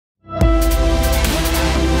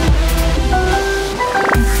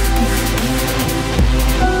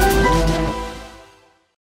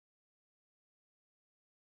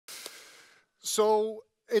So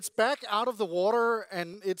it's back out of the water,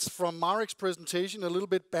 and it's from Marek's presentation a little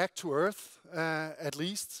bit back to earth, at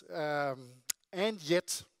least. And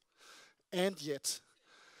yet,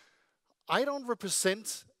 I don't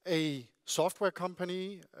represent a software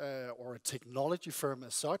company or a technology firm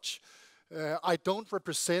as such. I don't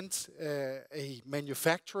represent a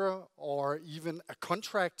manufacturer or even a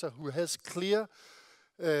contractor who has clear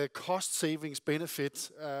cost savings benefit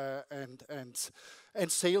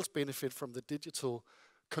and sales benefit from the digital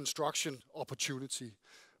construction opportunity.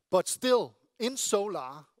 But still, in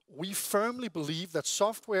solar, we firmly believe that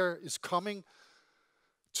software is coming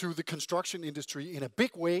to the construction industry in a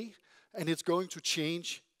big way, and it's going to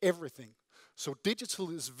change everything. So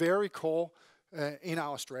digital is very core in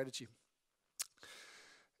our strategy.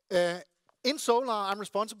 In solar, I'm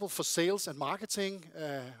responsible for sales and marketing,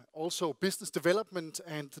 also business development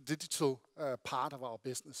and the digital part of our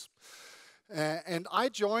business. And I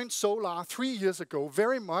joined solar 3 years ago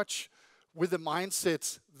very much with the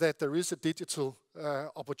mindset that there is a digital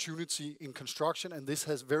opportunity in construction, and this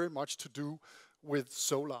has very much to do with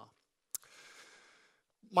solar.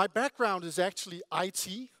 My background is actually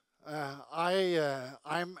IT.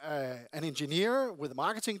 I'm an engineer with a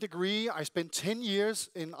marketing degree. I spent 10 years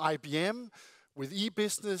in IBM with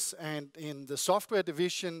e-business and in the software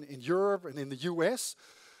division in Europe and in the US.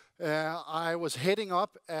 I was heading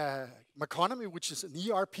up Economy, which is an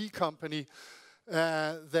ERP company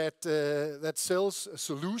that sells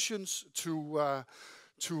solutions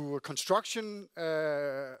to construction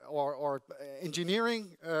or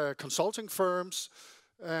engineering consulting firms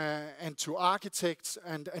and to architects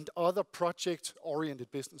and other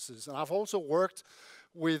project-oriented businesses. And I've also worked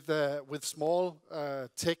with small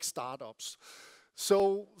tech startups.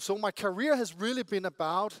 So my career has really been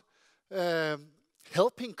about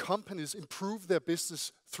helping companies improve their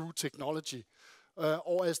business through technology,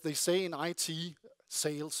 or as they say in IT,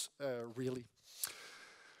 sales, really.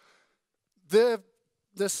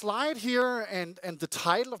 The slide here and the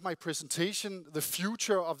title of my presentation, The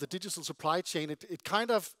Future of the Digital Supply Chain, it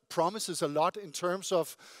kind of promises a lot in terms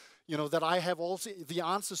of, that I have also the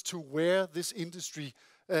answers to where this industry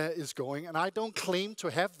is going. And I don't claim to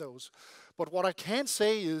have those. But what I can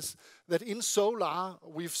say is that in solar,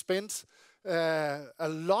 we've spent a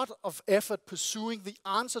lot of effort pursuing the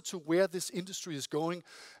answer to where this industry is going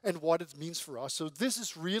and what it means for us. So this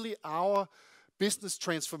is really our business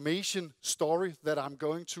transformation story that I'm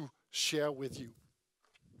going to share with you.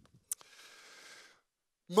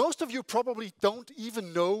 Most of you probably don't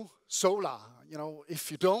even know solar. If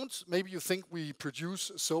you don't, maybe you think we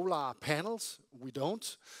produce solar panels. We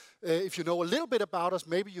don't. If you know a little bit about us,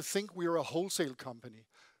 maybe you think we're a wholesale company,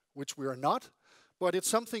 which we are not. But it's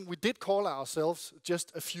something we did call ourselves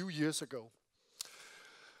just a few years ago.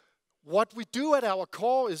 What we do at our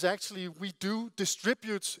core is actually we do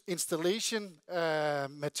distribute installation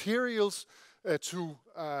materials to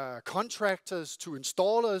contractors, to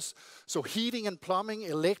installers, so heating and plumbing,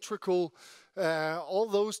 electrical, all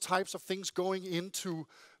those types of things going into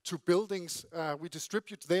buildings. We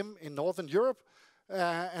distribute them in Northern Europe,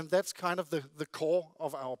 and that's kind of the core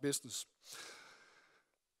of our business.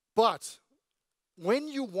 But when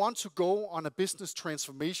you want to go on a business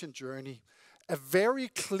transformation journey, a very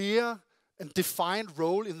clear and defined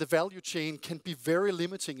role in the value chain can be very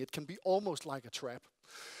limiting. It can be almost like a trap.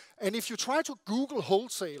 And if you try to Google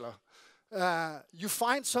wholesaler, you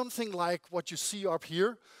find something like what you see up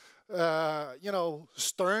here.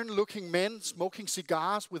 Stern-looking men smoking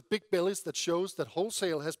cigars with big bellies that shows that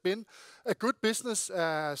wholesale has been a good business,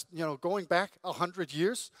 going back 100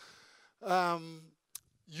 years.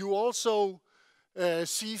 You also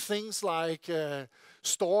see things like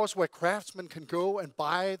stores where craftsmen can go and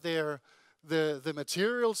buy the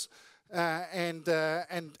materials and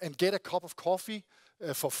get a cup of coffee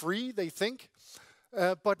for free, they think.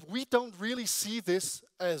 But we don't really see this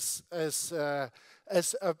as a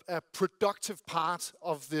productive part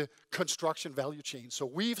of the construction value chain. So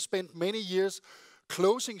we've spent many years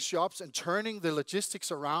closing shops and turning the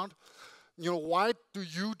logistics around. Why do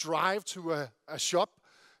you drive to a shop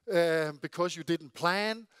because you didn't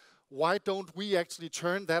plan? Why don't we actually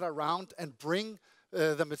turn that around and bring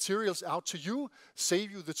the materials out to you,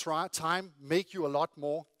 save you the time, make you a lot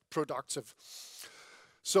more productive?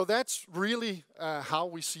 So that's really how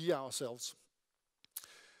we see ourselves.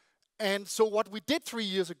 And so what we did 3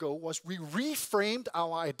 years ago was we reframed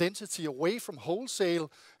our identity away from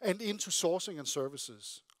wholesale and into sourcing and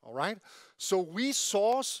services. All right? So we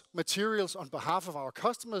source materials on behalf of our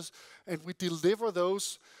customers, and we deliver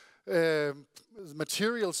those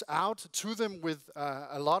materials out to them with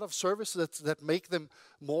a lot of services that make them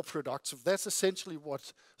more productive. That's essentially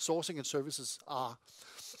what sourcing and services are.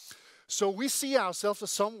 So we see ourselves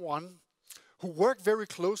as someone who work very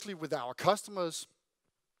closely with our customers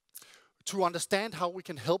to understand how we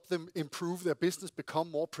can help them improve their business,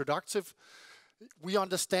 become more productive. We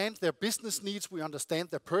understand their business needs, we understand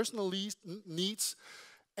their personal needs,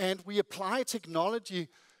 and we apply technology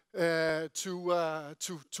to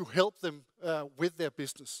help them with their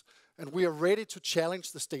business. And we are ready to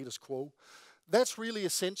challenge the status quo. That's really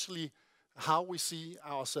essentially how we see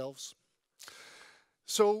ourselves.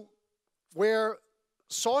 So where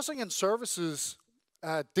sourcing and services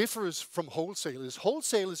differs from wholesale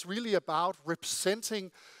is really about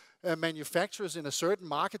representing manufacturers in a certain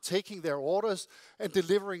market, taking their orders and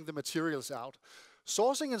delivering the materials out.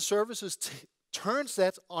 Sourcing and services turns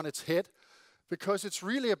that on its head, because it's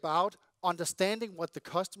really about understanding what the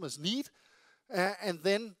customers need and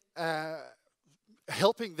then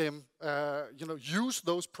helping them use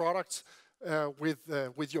those products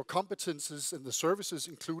with your competences and the services,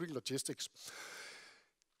 including logistics.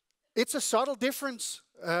 It's a subtle difference,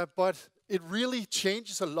 but it really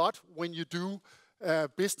changes a lot when you do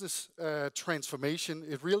business transformation.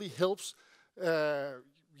 It really helps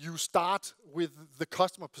you start with the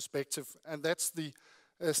customer perspective, and that's the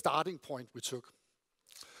starting point we took.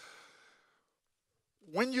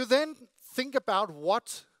 When you then think about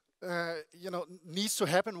what needs to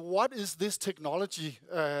happen, what is this technology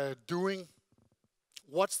doing?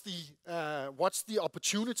 What's the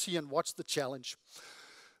opportunity and what's the challenge?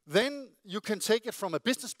 Then you can take it from a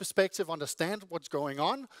business perspective, understand what's going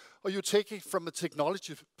on, or you take it from a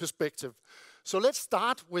technology perspective. So let's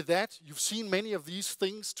start with that. You've seen many of these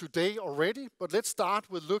things today already, but let's start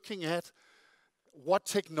with looking at what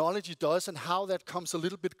technology does and how that comes a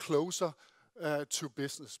little bit closer to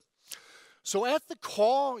business. So at the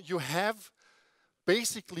core, you have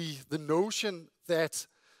basically the notion that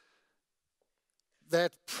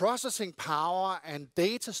processing power and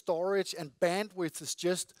data storage and bandwidth is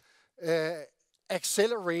just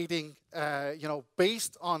accelerating,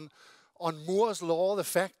 based on Moore's law, the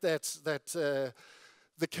fact that the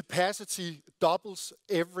capacity doubles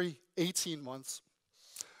every 18 months.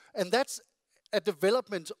 And that's a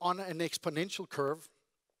development on an exponential curve.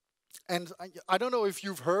 And I don't know if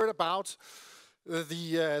you've heard about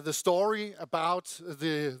the story about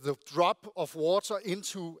the drop of water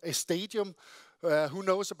into a stadium. Who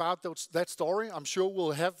knows about that story? I'm sure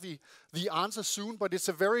we'll have the answer soon, but it's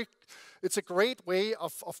a great way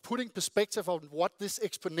of putting perspective on what this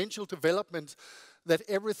exponential development, that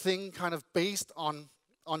everything kind of based on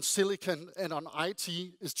silicon and on IT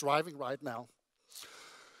is driving right now.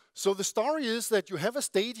 So the story is that you have a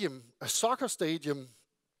stadium, a soccer stadium,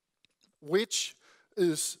 which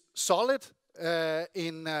is solid.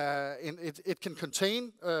 It can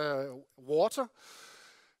contain water.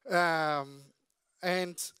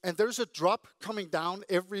 And there's a drop coming down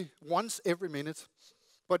once every minute.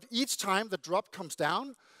 But each time the drop comes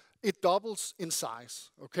down, it doubles in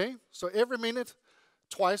size. Okay? So every minute,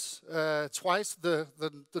 twice the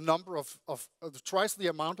number twice the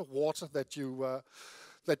amount of water that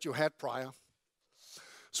you had prior.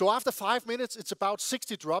 So after 5 minutes, it's about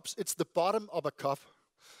 60 drops. It's the bottom of a cup.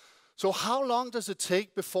 So how long does it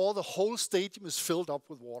take before the whole stadium is filled up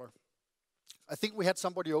with water? I think we had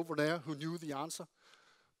somebody over there who knew the answer.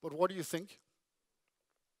 But what do you think?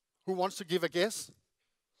 Who wants to give a guess?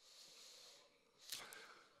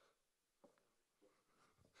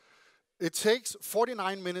 It takes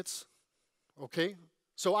 49 minutes. Okay?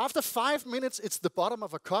 So after 5 minutes, it's the bottom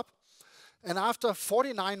of a cup. And after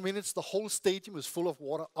 49 minutes, the whole stadium is full of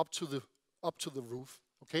water up to the roof.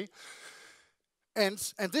 Okay? And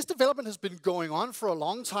this development has been going on for a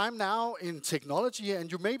long time now in technology,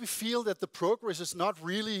 and you maybe feel that the progress is not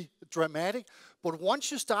really dramatic, but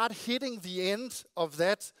once you start hitting the end of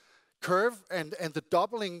that curve and the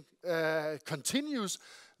doubling continues,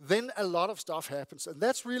 then a lot of stuff happens. And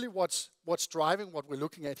that's really what's driving what we're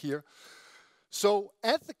looking at here. So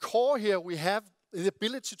at the core here, we have the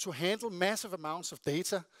ability to handle massive amounts of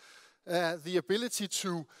data, the ability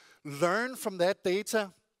to learn from that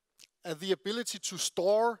data, the ability to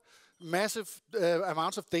store massive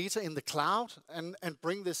amounts of data in the cloud and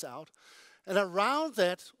bring this out. And around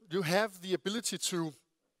that, you have the ability to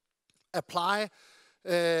apply,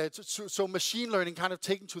 so machine learning kind of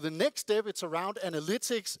taken to the next step. It's around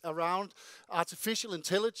analytics, around artificial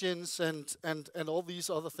intelligence, and all these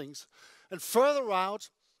other things. And further out,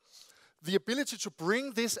 the ability to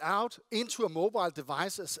bring this out into a mobile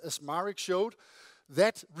device, as Marek showed,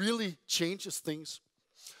 that really changes things.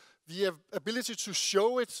 the ability to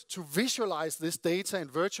show it, to visualize this data in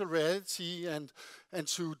virtual reality and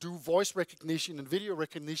to do voice recognition and video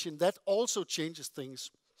recognition, that also changes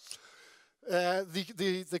things.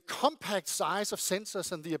 The compact size of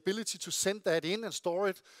sensors and the ability to send that in and store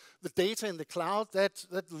it, the data in the cloud, that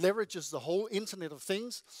leverages the whole Internet of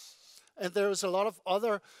Things. And there is a lot of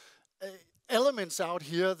other elements out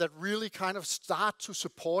here that really kind of start to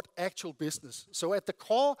support actual business. So at the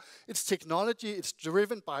core, it's technology. It's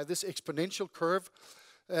driven by this exponential curve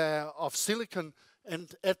of silicon.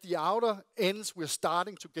 And at the outer ends, we're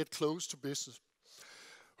starting to get close to business.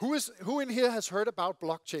 Who in here has heard about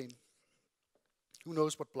blockchain? Who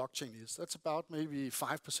knows what blockchain is? That's about maybe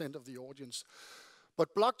 5% of the audience.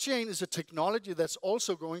 But blockchain is a technology that's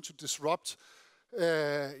also going to disrupt,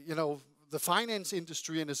 the finance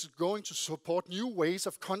industry, and is going to support new ways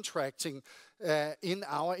of contracting in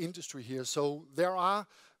our industry here. So there are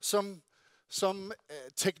some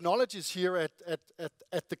technologies here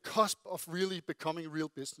at the cusp of really becoming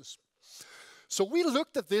real business. So we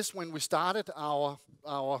looked at this when we started our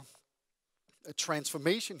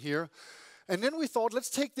transformation here. And then we thought, let's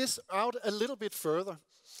take this out a little bit further.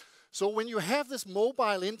 So when you have this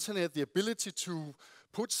mobile internet, the ability to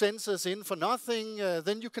put sensors in for nothing,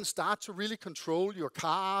 then you can start to really control your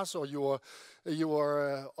cars or your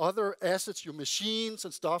other assets, your machines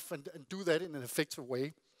and stuff, and do that in an effective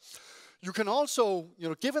way. You can also,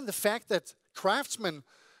 given the fact that craftsmen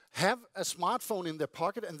have a smartphone in their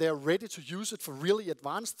pocket and they're ready to use it for really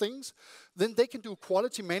advanced things, then they can do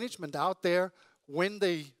quality management out there when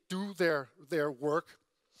they do their work.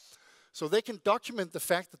 So they can document the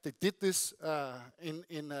fact that they did this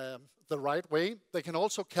in the right way. They can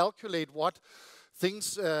also calculate what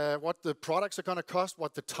the products are going to cost,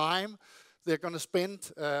 what the time they're going to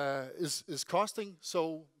spend is costing.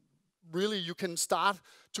 So really you can start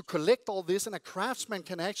to collect all this, and a craftsman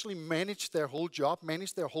can actually manage their whole job,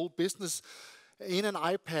 manage their whole business in an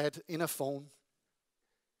iPad, in a phone.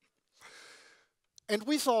 And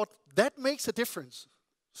we thought that makes a difference.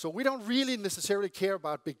 So we don't really necessarily care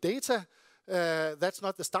about big data. That's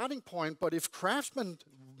not the starting point. But if craftsmen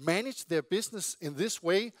manage their business in this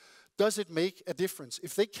way, does it make a difference?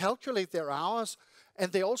 If they calculate their hours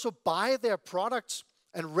and they also buy their products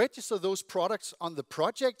and register those products on the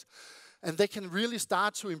project, and they can really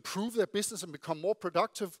start to improve their business and become more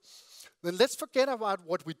productive, then let's forget about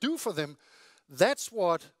what we do for them. That's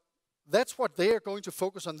what they are going to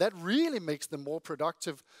focus on. That really makes them more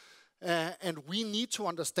productive. And we need to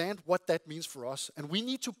understand what that means for us. And we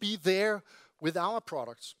need to be there with our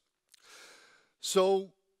products.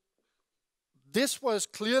 So this was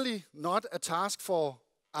clearly not a task for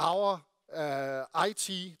our IT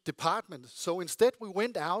department. So instead we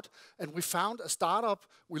went out and we found a startup.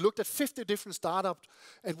 We looked at 50 different startups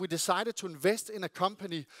and we decided to invest in a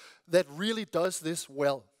company that really does this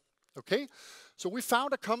well. Okay? So we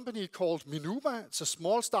found a company called Minuba. It's a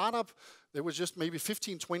small startup. There were just maybe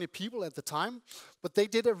 15, 20 people at the time. But they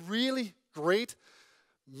did a really great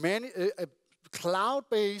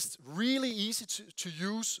cloud-based, really easy to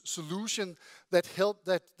use solution that helped,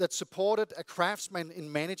 that supported a craftsman in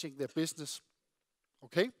managing their business.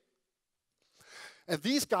 Okay? And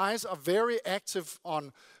these guys are very active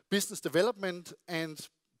on business development, and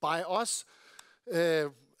by us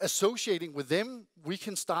associating with them, we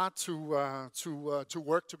can start to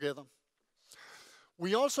work together.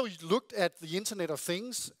 We also looked at the Internet of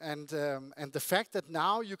Things and the fact that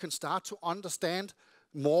now you can start to understand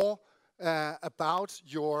more about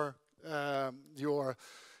your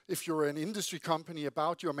if you're an industry company,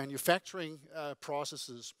 about your manufacturing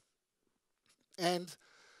processes. And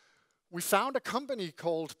we found a company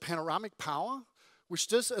called Panoramic Power, which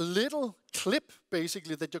does a little clip,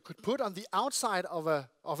 basically, that you could put on the outside of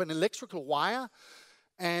an electrical wire.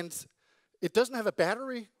 And it doesn't have a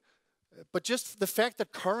battery, but just the fact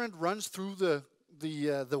that current runs through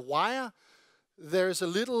the wire, there's a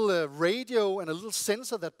little radio and a little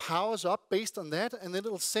sensor that powers up based on that, and then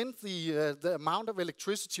it'll send the amount of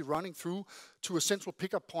electricity running through to a central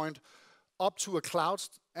pickup point, up to a cloud,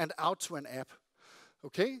 and out to an app.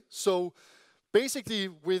 Okay, so basically,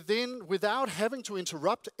 without having to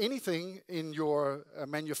interrupt anything in your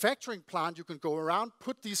manufacturing plant, you can go around,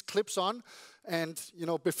 put these clips on, and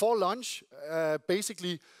before lunch,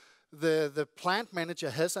 basically, the plant manager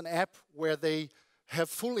has an app where they have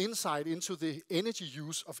full insight into the energy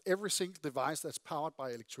use of every single device that's powered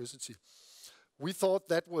by electricity. We thought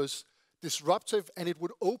that was disruptive, and it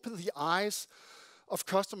would open the eyes of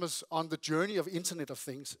customers on the journey of Internet of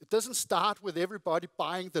Things. It doesn't start with everybody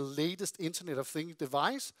buying the latest Internet of Things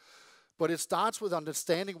device, but it starts with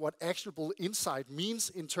understanding what actionable insight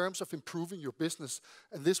means in terms of improving your business,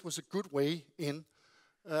 and this was a good way in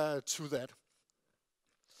to that.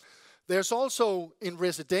 There's also in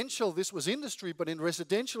residential, this was industry, but in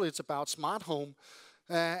residential it's about smart home.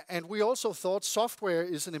 And we also thought software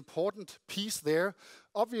is an important piece there.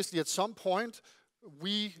 Obviously, at some point,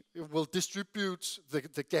 we will distribute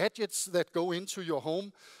the gadgets that go into your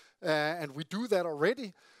home, and we do that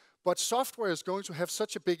already. But software is going to have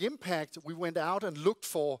such a big impact. We went out and looked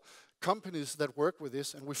for companies that work with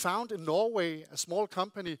this, and we found in Norway a small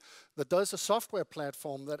company that does a software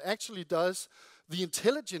platform that actually does the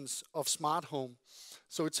intelligence of smart home.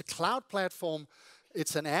 So it's a cloud platform,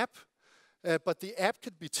 it's an app, but the app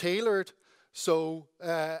can be tailored so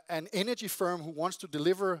an energy firm who wants to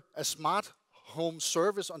deliver a smart home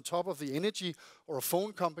service on top of the energy, or a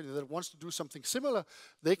phone company that wants to do something similar,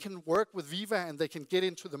 they can work with Viva and they can get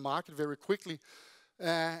into the market very quickly.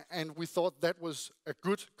 And we thought that was a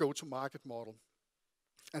good go-to-market model.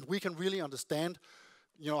 And we can really understand,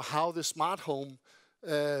 how the smart home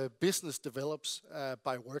business develops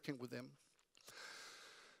by working with them.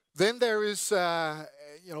 Then there is,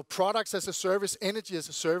 products as a service, energy as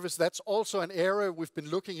a service. That's also an area we've been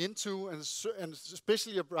looking into, and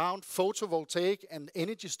especially around photovoltaic and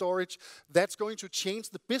energy storage. That's going to change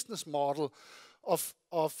the business model of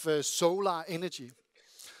solar energy.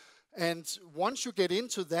 And once you get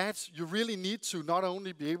into that, you really need to not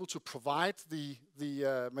only be able to provide the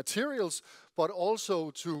materials, but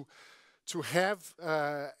also to have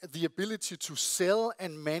the ability to sell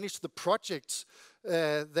and manage the projects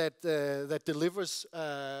that delivers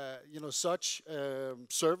such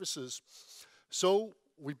services. So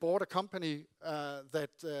we bought a company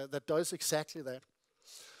that does exactly that.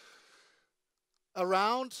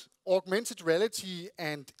 Around augmented reality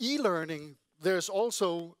and e-learning, there's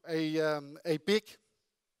also a big,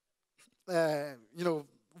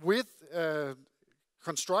 with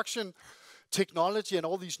construction, technology and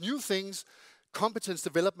all these new things, competence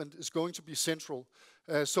development is going to be central.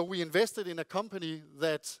 So we invested in a company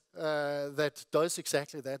that does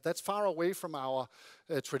exactly that. That's far away from our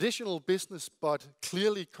traditional business, but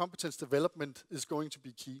clearly competence development is going to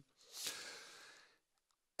be key.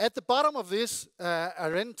 At the bottom of this,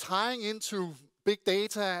 and then tying into big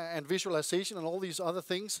data and visualization and all these other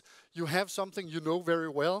things, you have something you know very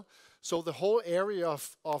well. So the whole area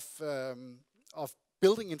of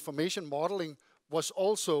building information modeling was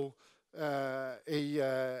also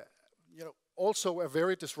also a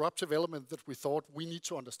very disruptive element that we thought we need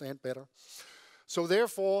to understand better. So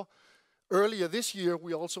therefore, earlier this year,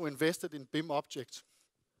 we also invested in BIMobject.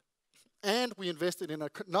 And we invested in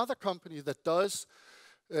another company that does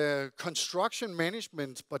construction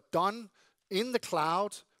management, but done in the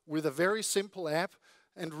cloud with a very simple app,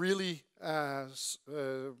 and really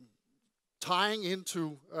tying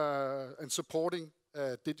into and supporting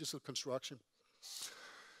digital construction.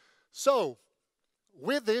 So,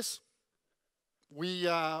 with this, we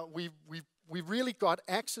really got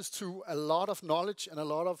access to a lot of knowledge and a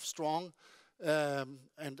lot of strong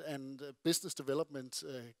and business development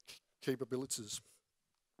capabilities.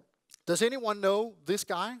 Does anyone know this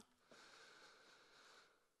guy?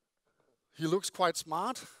 He looks quite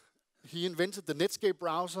smart. He invented the Netscape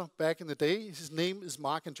browser back in the day. His name is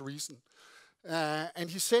Marc Andreessen. And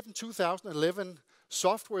he said in 2011,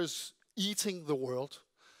 software is eating the world.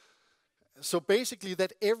 So basically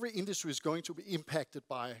that every industry is going to be impacted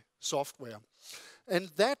by software. And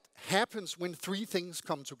that happens when three things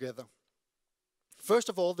come together. First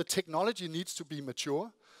of all, the technology needs to be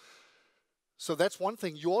mature. So that's one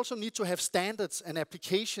thing. You also need to have standards and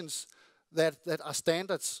applications that are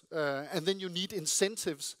standards. And then you need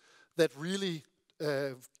incentives that really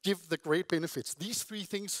give the great benefits. These three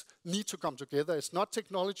things need to come together. It's not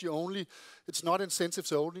technology only. It's not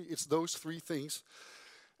incentives only. It's those three things.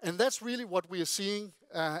 And that's really what we are seeing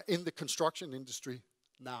in the construction industry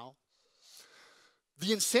now.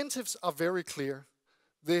 The incentives are very clear.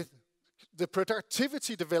 The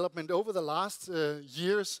productivity development over the last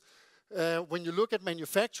years, when you look at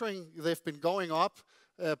manufacturing, they've been going up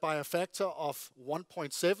by a factor of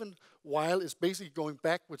 1.7, while it's basically going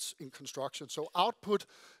backwards in construction. So output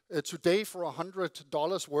today for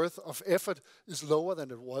 $100 worth of effort is lower than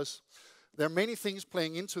it was. There are many things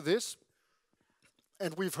playing into this.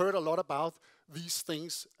 And we've heard a lot about these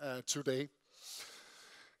things today.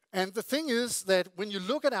 And the thing is that when you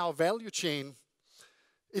look at our value chain,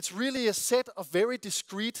 it's really a set of very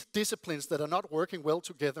discrete disciplines that are not working well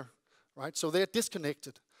together, right? So they're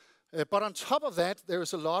disconnected. But on top of that, there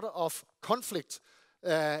is a lot of conflict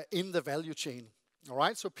in the value chain, all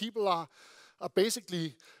right? So people are are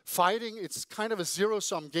basically fighting. It's kind of a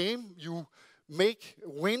zero-sum game. You make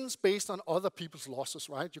wins based on other people's losses,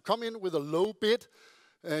 right? You come in with a low bid,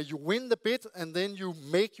 you win the bid, and then you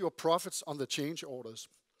make your profits on the change orders.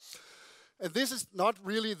 And this is not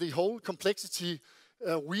really the whole complexity.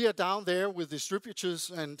 We are down there with distributors,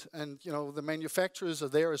 and you know, the manufacturers are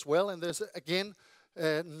there as well. And there's again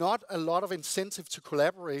not a lot of incentive to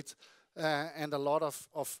collaborate, and a lot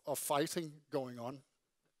of fighting going on.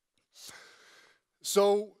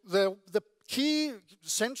 So the key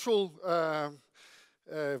central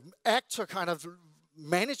actor kind of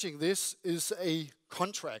managing this is a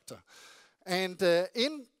contractor. And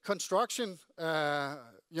in construction,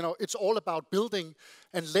 you know, it's all about building,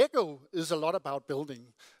 and Lego is a lot about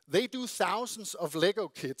building. They do thousands of Lego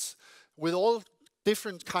kits with all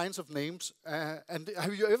different kinds of names. And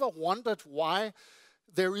have you ever wondered why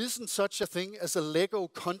there isn't such a thing as a Lego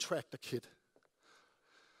contractor kit?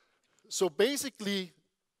 So basically,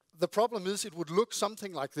 the problem is it would look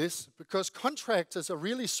something like this, because contractors are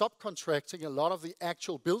really subcontracting a lot of the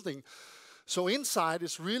actual building. So inside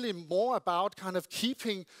is really more about kind of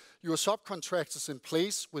keeping your subcontractors in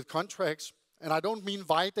place with contracts. And I don't mean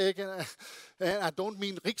Vejdekke, and I don't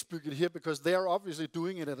mean Riksbygget here, because they are obviously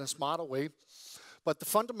doing it in a smarter way. But the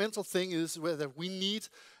fundamental thing is that we need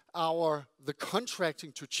the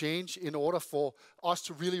contracting to change in order for us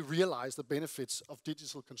to really realize the benefits of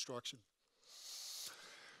digital construction.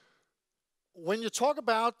 When you talk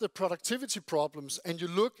about the productivity problems and you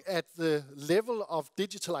look at the level of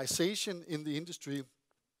digitalization in the industry,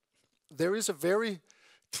 there is a very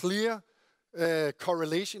clear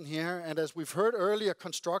correlation here. And as we've heard earlier,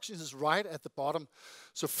 construction is right at the bottom.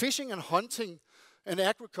 So fishing and hunting and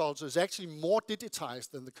agriculture is actually more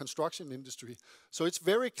digitized than the construction industry. So it's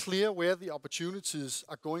very clear where the opportunities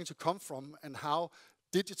are going to come from and how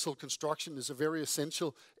digital construction is a very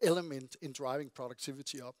essential element in driving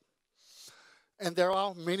productivity up. And there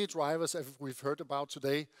are many drivers, as we've heard about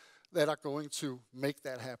today, that are going to make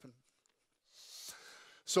that happen.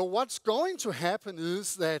 So what's going to happen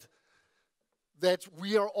is that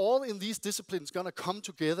we are all in these disciplines going to come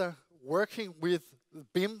together working with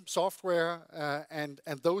BIM software and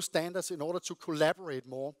those standards in order to collaborate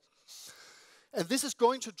more. And this is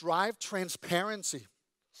going to drive transparency.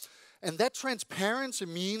 And that transparency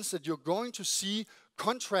means that you're going to see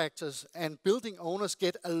contractors and building owners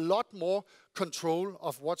get a lot more control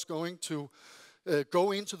of what's going to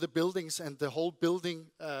go into the buildings and the whole building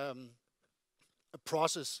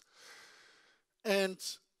process. And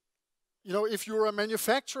you know, if you're a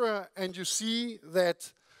manufacturer and you see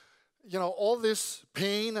that, you know, all this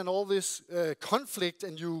pain and all this conflict,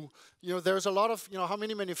 and you know, there's a lot of, you know, how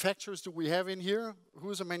many manufacturers do we have in here?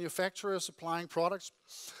 Who's a manufacturer supplying products?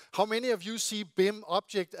 How many of you see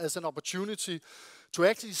BIMobject as an opportunity to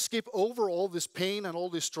actually skip over all this pain and all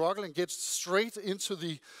this struggle and get straight into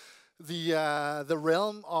the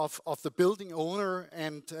realm of the building owner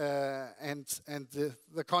and the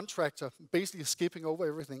contractor, basically skipping over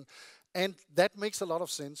everything? And that makes a lot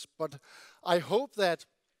of sense. But I hope that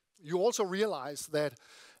you also realize that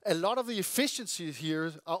a lot of the efficiencies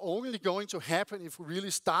here are only going to happen if we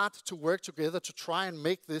really start to work together to try and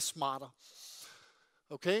make this smarter.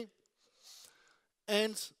 Okay?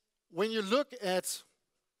 And when you look at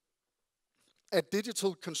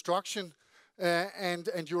digital construction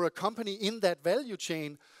and you're a company in that value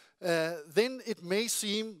chain, then it may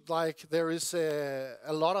seem like there is a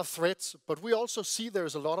lot of threats, but we also see there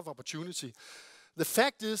is a lot of opportunity. The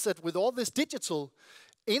fact is that with all this digital,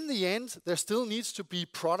 in the end, there still needs to be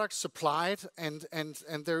products supplied, and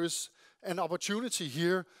there is an opportunity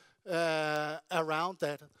here around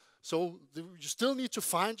that. So you still need to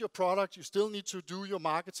find your product, you still need to do your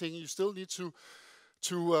marketing, you still need to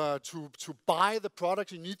buy the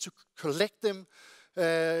product, you need to collect them.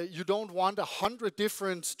 You don't want 100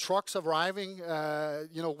 different trucks arriving,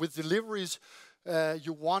 you know, with deliveries.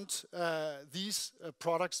 You want these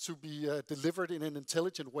products to be delivered in an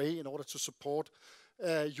intelligent way in order to support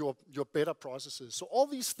your better processes. So all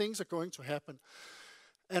these things are going to happen.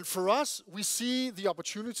 And for us, we see the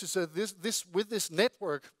opportunities that with this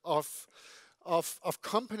network of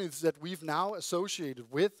companies that we've now associated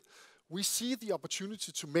with, we see the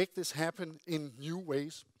opportunity to make this happen in new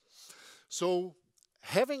ways. So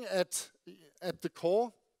having at the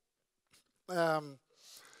core,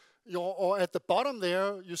 or at the bottom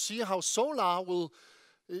there, you see how Solar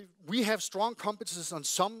we have strong competencies on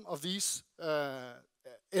some of these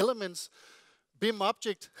elements.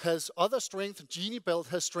 BIMobject has other strength, Genie Belt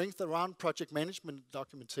has strength around project management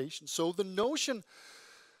documentation. So the notion,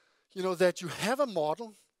 you know, that you have a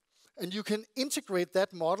model and you can integrate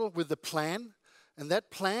that model with the plan And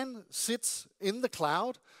that plan sits in the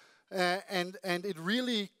cloud, and it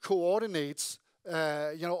really coordinates,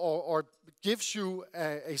 or gives you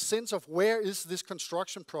a sense of where is this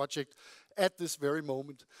construction project at this very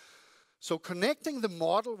moment. So connecting the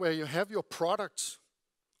model where you have your products,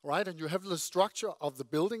 right, and you have the structure of the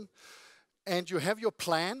building, and you have your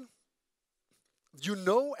plan, you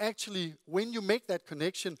know actually when you make that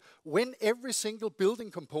connection, when every single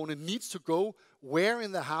building component needs to go where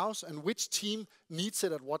in the house and which team needs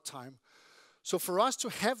it at what time. So for us to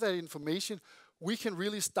have that information, we can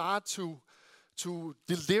really start to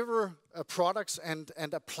deliver products and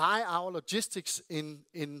apply our logistics in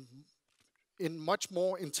much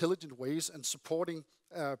more intelligent ways and supporting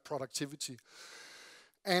productivity.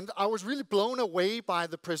 And I was really blown away by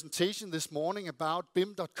the presentation this morning about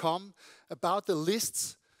BIM.com, about the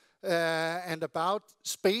lists, and about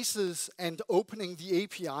spaces and opening the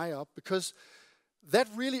API up, because that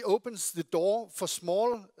really opens the door for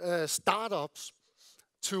small startups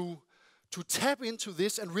to tap into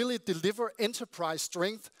this and really deliver enterprise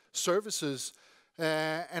strength services.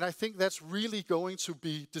 And I think that's really going to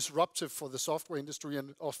be disruptive for the software industry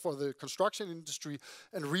or for the construction industry,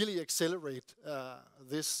 and really accelerate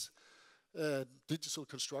this digital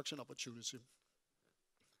construction opportunity.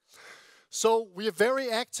 So we are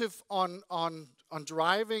very active on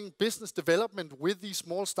driving business development with these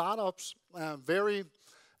small startups.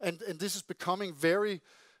 And this is becoming very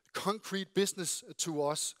concrete business to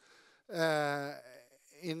us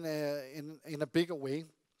in a bigger way.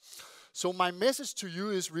 So my message to you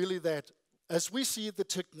is really that as we see the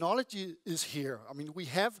technology is here, I mean, we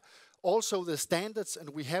have also the standards and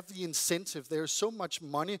we have the incentive. There's so much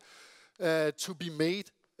money to be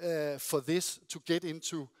made for this to get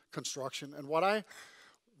into construction. And what I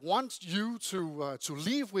want you to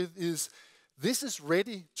leave with is this is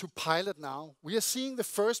ready to pilot now. We are seeing the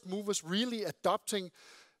first movers really adopting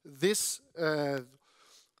this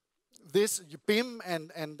BIM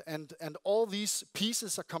and all these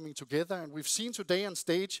pieces are coming together. And we've seen today on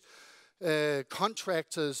stage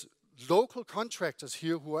contractors, local contractors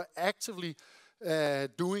here who are actively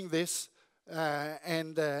doing this.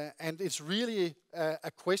 And it's really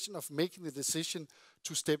a question of making the decision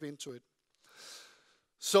to step into it.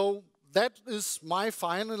 So that is my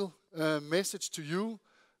final message to you.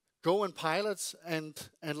 Go and pilot, and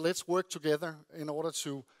let's work together in order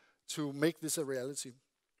to make this a reality.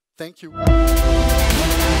 Thank you.